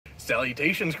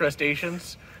Salutations,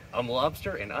 crustaceans! I'm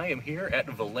Lobster, and I am here at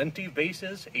Valenti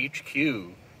Basses HQ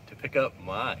to pick up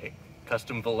my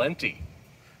custom Valenti.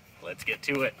 Let's get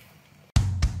to it.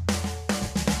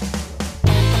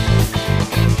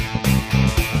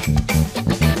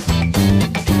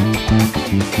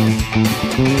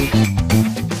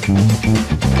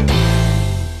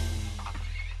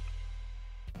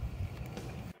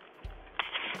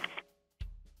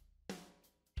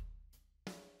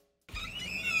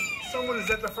 Someone is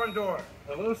at the front door.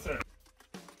 Hello, sir.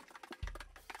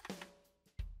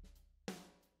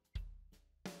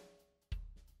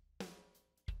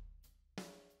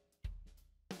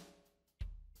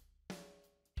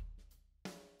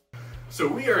 So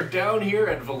we are down here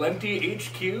at Valenti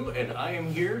HQ, and I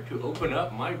am here to open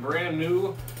up my brand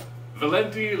new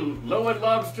Valenti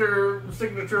LowEndLobster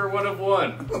Signature 1 of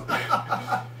 1.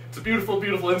 It's a beautiful,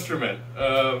 beautiful instrument.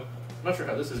 I'm not sure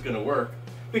how this is going to work.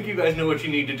 I think you guys know what you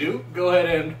need to do. Go ahead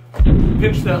and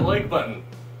pinch that like button.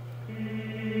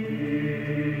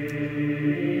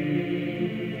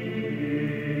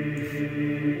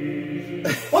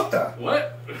 What the?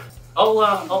 What?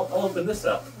 I'll open this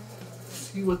up.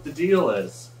 See what the deal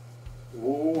is.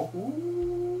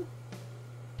 Ooh.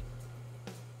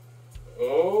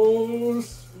 Oh,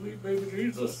 sweet baby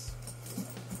Jesus.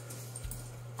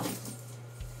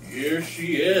 Here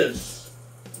she is.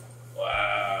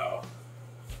 Wow.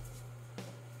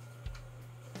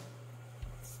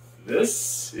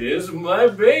 This is my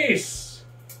bass.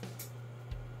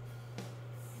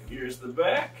 Here's the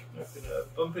back. Not gonna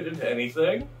bump it into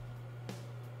anything.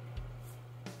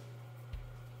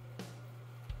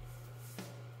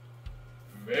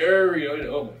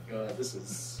 Oh my god, this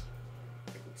is,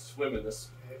 I could swim in this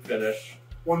finish.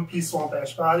 One-piece swamp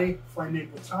ash body, flame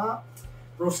maple top,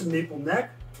 roasted maple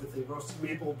neck with a roasted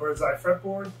maple bird's eye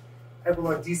fretboard,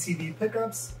 Hyperlock DCD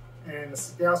pickups, and a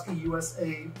Sadowski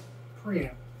USA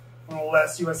preamp. One of the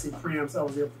last USA preamps I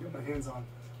was able to get my hands on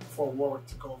before Warwick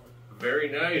took over. Very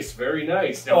nice, very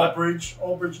nice. Now, all bridge,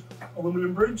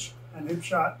 aluminum bridge, and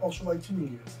hipshot ultralight tuning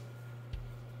gears.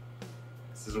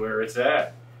 This is where it's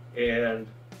at, and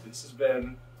this has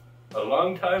been a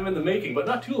long time in the making, but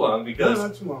not too long, because no,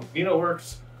 not too long. Nino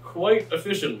works quite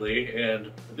efficiently,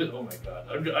 and oh my god,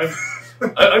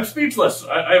 I'm speechless.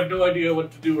 I have no idea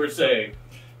what to do or say.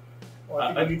 Well, I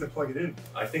think I need to plug it in.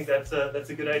 I think that's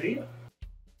a good idea.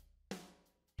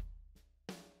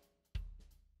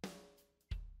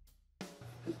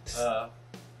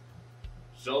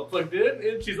 She's all plugged in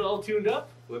and she's all tuned up.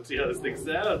 Let's see how this thing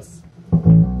sounds.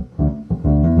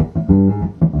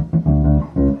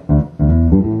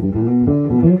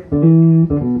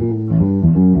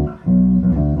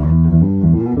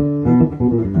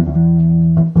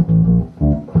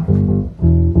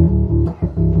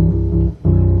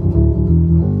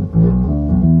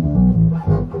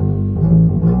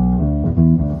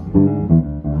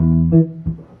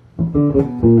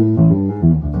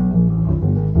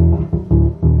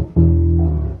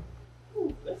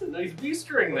 That's a nice B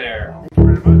string there. Thank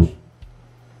you very much.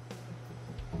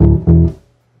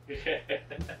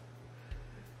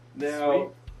 Now, Sweet.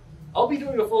 I'll be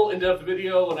doing a full in-depth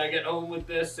video when I get home with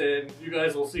this, and you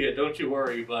guys will see it, don't you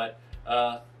worry, but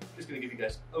just going to give you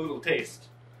guys a little taste.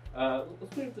 Let's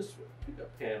play with this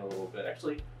pickup pan a little bit.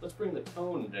 Actually, let's bring the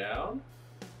tone down.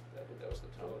 I think that was the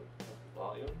tone, the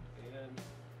volume, and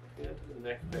to the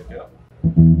neck pickup.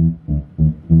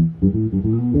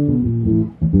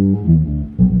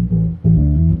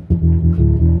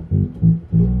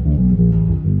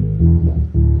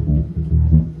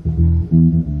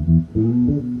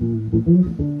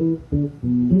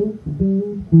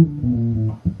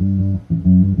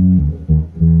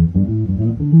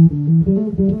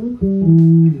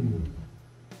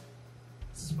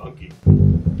 It's funky.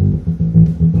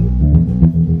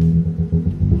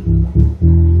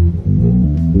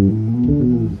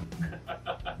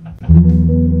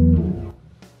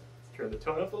 Turn the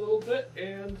tone up a little bit,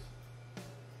 and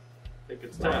I think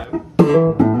it's time.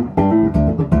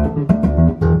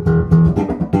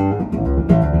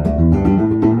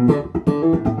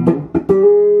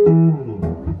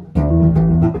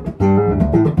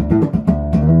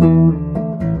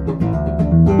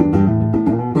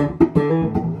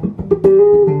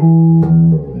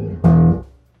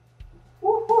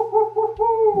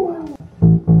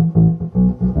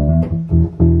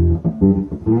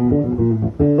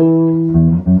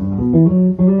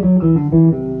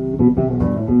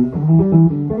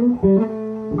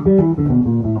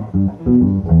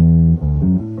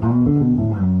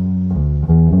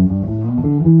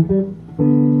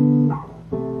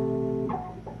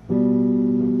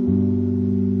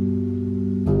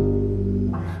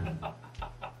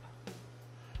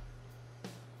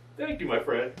 Thank you, my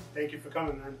friend. Thank you for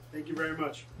coming, man. Thank you very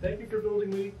much. Thank you for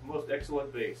building me a most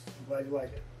excellent bass. I'm glad you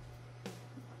like it.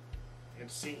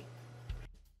 And scene.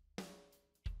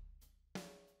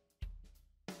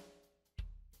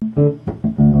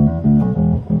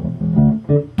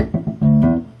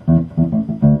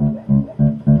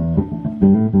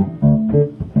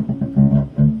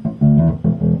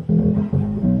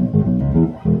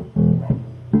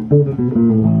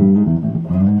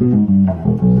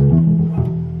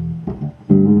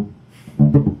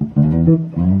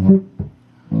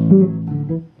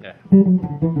 Yeah.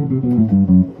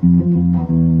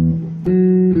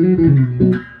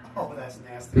 Oh, that's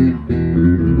nasty.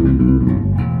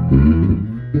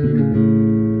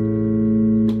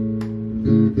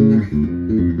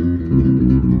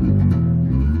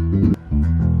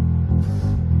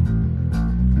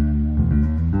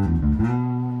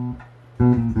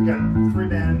 We got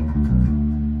 3-band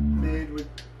made with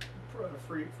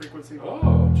frequency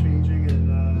changing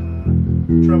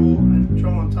and treble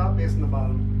on top, bass on the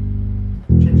bottom.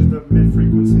 Changes the mid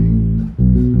frequency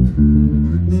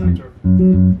center.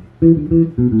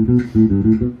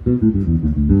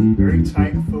 Very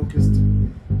tight, focused, a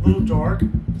little dark, a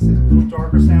little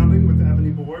darker sounding with the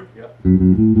ebony board. Yep.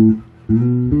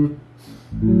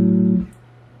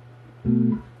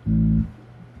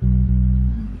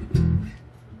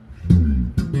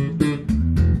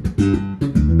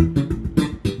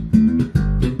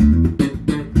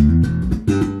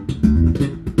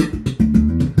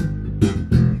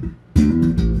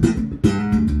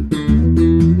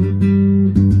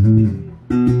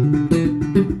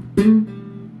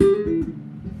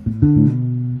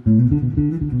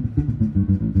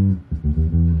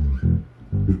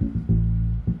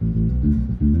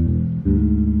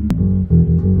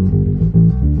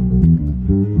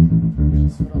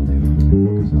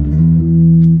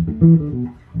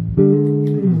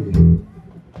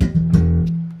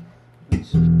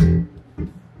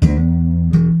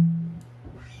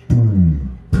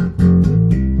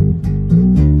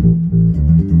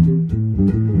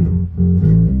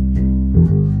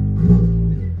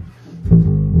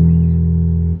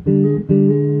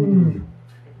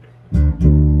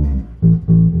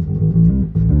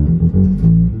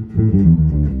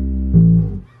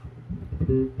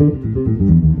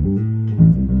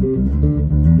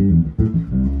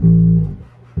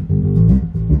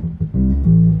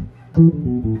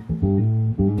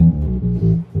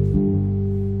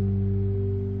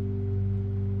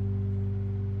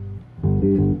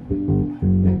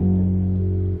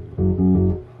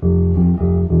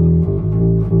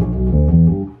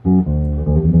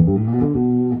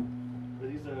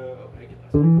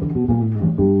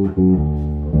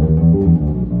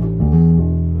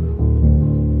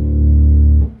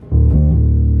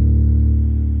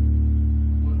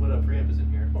 What preamp is in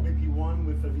here? OBP1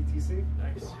 with a VTC.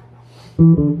 Nice.